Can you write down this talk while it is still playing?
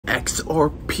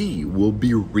XRP will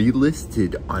be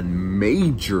relisted on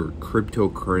major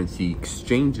cryptocurrency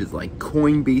exchanges like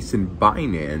Coinbase and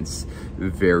Binance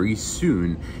very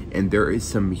soon, and there is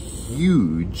some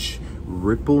huge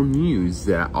Ripple news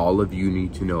that all of you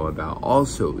need to know about.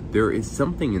 Also, there is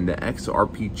something in the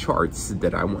XRP charts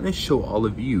that I want to show all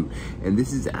of you, and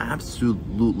this is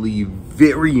absolutely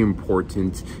very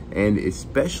important, and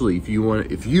especially if you own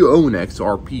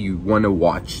XRP, you want to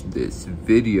watch this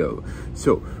video.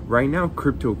 So right now,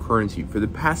 cryptocurrency for the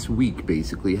past week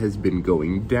basically has been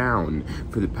going down.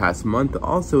 For the past month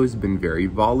also has been very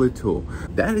volatile.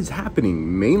 That is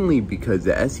happening mainly because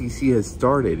the SEC has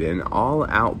started an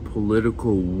all-out political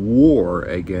war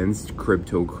against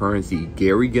cryptocurrency.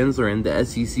 Gary Gensler and the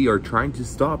SEC are trying to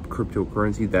stop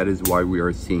cryptocurrency. That is why we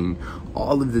are seeing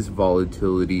all of this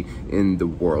volatility in the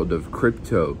world of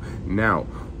crypto. Now,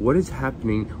 what is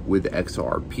happening with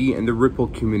XRP and the Ripple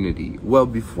community? Well,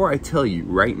 before I tell you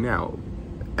right now,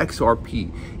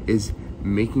 XRP is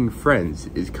making friends,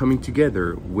 is coming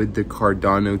together with the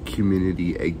Cardano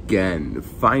community again.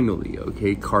 Finally,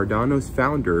 okay, Cardano's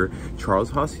founder, Charles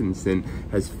Hoskinson,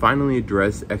 has finally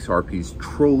addressed XRP's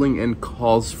trolling and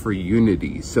calls for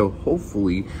unity. So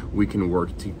hopefully we can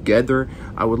work together.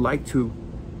 I would like to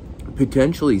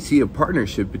potentially see a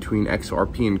partnership between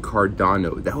XRP and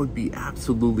Cardano. That would be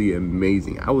absolutely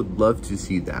amazing. I would love to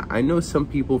see that. I know some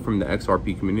people from the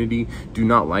XRP community do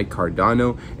not like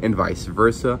Cardano and vice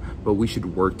versa, but we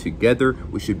should work together.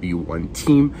 We should be one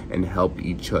team and help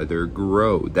each other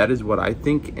grow. That is what I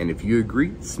think, and if you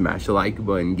agree, smash the like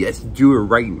button. Yes, do it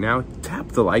right now.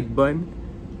 Tap the like button.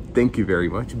 Thank you very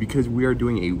much, because we are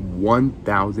doing a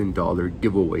 $1,000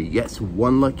 giveaway. Yes,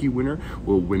 one lucky winner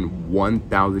will win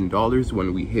 $1,000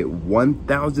 when we hit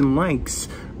 1,000 likes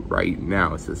right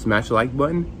now. So smash the like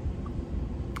button.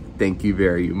 Thank you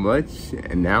very much.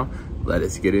 And now let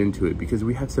us get into it, because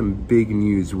we have some big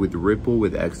news with Ripple,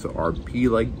 with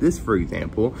XRP. Like this, for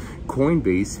example,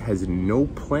 Coinbase has no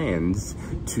plans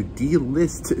to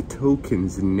delist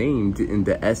tokens named in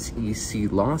the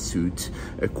SEC lawsuit,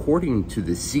 according to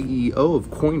the CEO of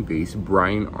Coinbase,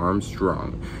 Brian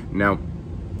Armstrong. Now,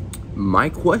 my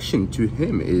question to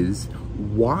him is,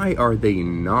 why are they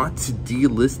not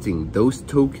delisting those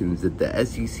tokens that the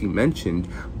SEC mentioned,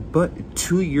 but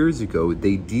 2 years ago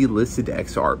they delisted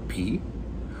XRP?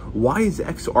 Why is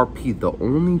XRP the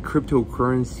only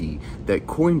cryptocurrency that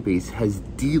Coinbase has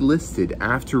delisted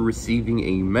after receiving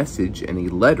a message and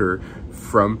a letter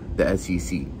from the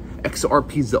SEC?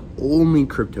 XRP is the only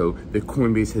crypto that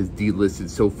Coinbase has delisted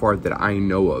so far that I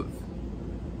know of.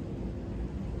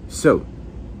 So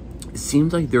it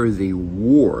seems like there is a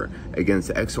war against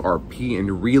XRP and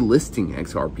relisting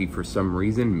XRP for some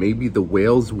reason. Maybe the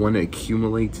whales want to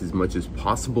accumulate as much as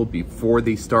possible before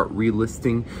they start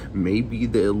relisting. Maybe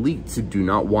the elites do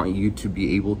not want you to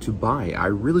be able to buy. I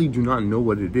really do not know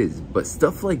what it is, but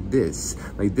stuff like this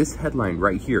headline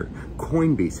right here,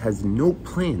 Coinbase has no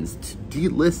plans to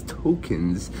delist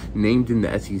tokens named in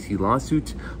the SEC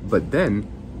lawsuit, but then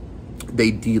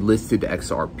they delisted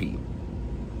XRP.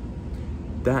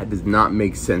 That does not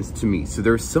make sense to me. So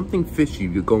there's something fishy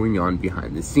going on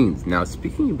behind the scenes. Now,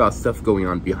 speaking about stuff going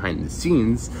on behind the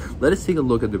scenes, let us take a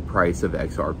look at the price of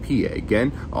XRP.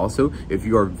 Again, also, if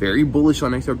you are very bullish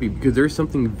on XRP, because there's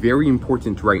something very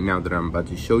important right now that I'm about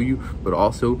to show you, but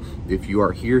also, if you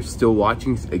are here still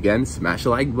watching, again, smash the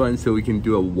like button so we can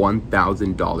do a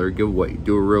 $1,000 giveaway.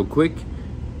 Do it real quick.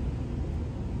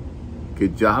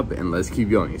 Good job, and let's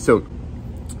keep going. So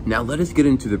now let us get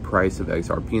into the price of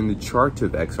XRP and the chart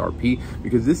of XRP,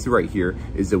 because this right here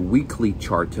is a weekly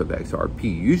chart of XRP.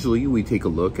 Usually we take a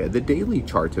look at the daily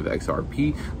chart of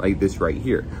XRP like this right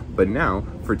here. But now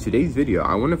for today's video,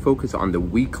 I want to focus on the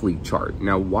weekly chart.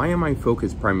 Now, why am I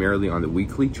focused primarily on the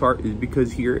weekly chart is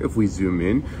because here, if we zoom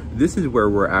in, this is where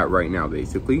we're at right now.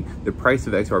 Basically, the price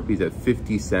of XRP is at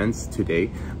 50 cents today.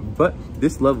 But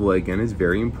this level again is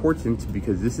very important,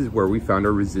 because this is where we found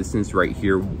our resistance right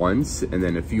here once, and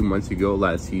then a few months ago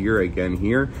last year again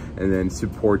here, and then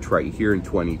support right here in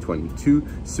 2022,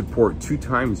 support 2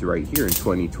 times right here in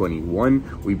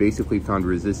 2021. We basically found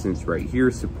resistance right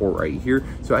here, support right here.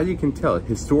 So as you can tell,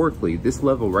 historically, this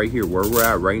level right here where we're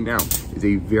at right now is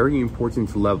a very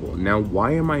important level. Now,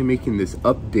 why am I making this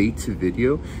update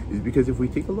video is because if we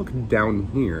take a look down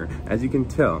here, as you can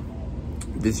tell,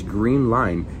 this green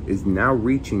line is now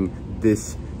reaching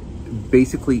this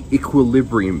basically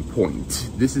equilibrium point.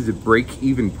 This is a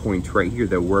break-even point right here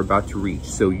that we're about to reach.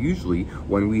 So usually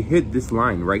when we hit this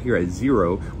line right here at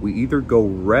 0, we either go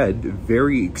red,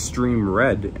 very extreme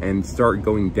red, and start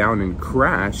going down and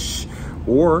crash,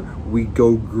 or we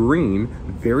go green,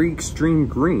 very extreme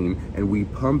green, and we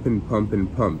pump and pump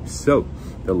and pump. So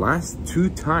the last 2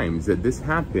 times that this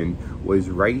happened was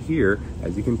right here,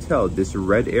 as you can tell, this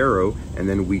red arrow, and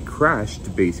then we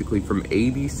crashed basically from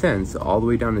 80 cents all the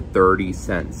way down to 30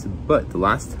 cents. But the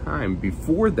last time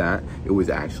before that, it was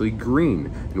actually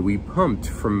green, and we pumped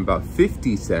from about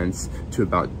 50 cents to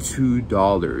about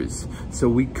 $2. So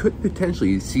we could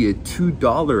potentially see a $2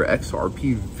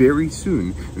 XRP very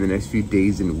soon in the next few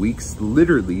days and weeks.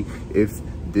 Literally, if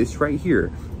this right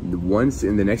here, once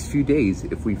in the next few days,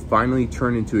 if we finally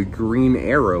turn into a green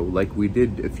arrow like we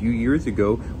did a few years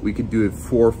ago, we could do it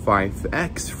 4 or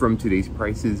 5x from today's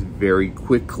prices very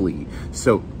quickly.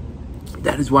 So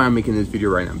that is why I'm making this video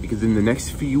right now, because in the next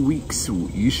few weeks,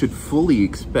 you should fully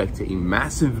expect a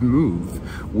massive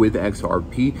move with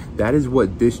XRP. That is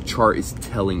what this chart is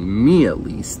telling me, at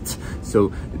least.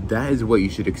 So that is what you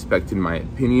should expect, in my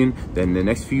opinion. Then in the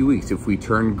next few weeks, if we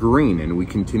turn green and we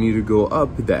continue to go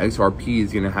up, the XRP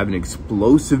is going to have an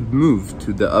explosive move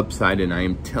to the upside, and I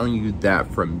am telling you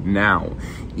that from now.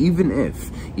 Even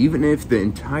if the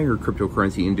entire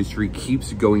cryptocurrency industry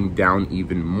keeps going down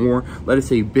even more, let us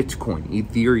say Bitcoin,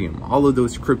 Ethereum, all of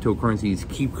those cryptocurrencies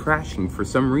keep crashing for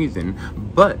some reason,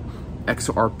 but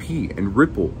XRP and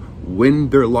Ripple win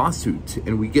their lawsuit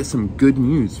and we get some good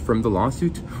news from the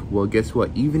lawsuit, well, guess what?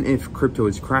 Even if crypto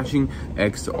is crashing,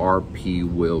 XRP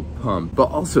will pump. But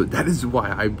also, that is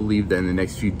why I believe that in the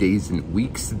next few days and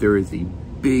weeks, there is a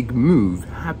big move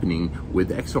happening with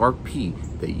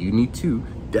XRP that you need to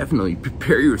definitely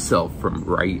prepare yourself from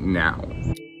right now.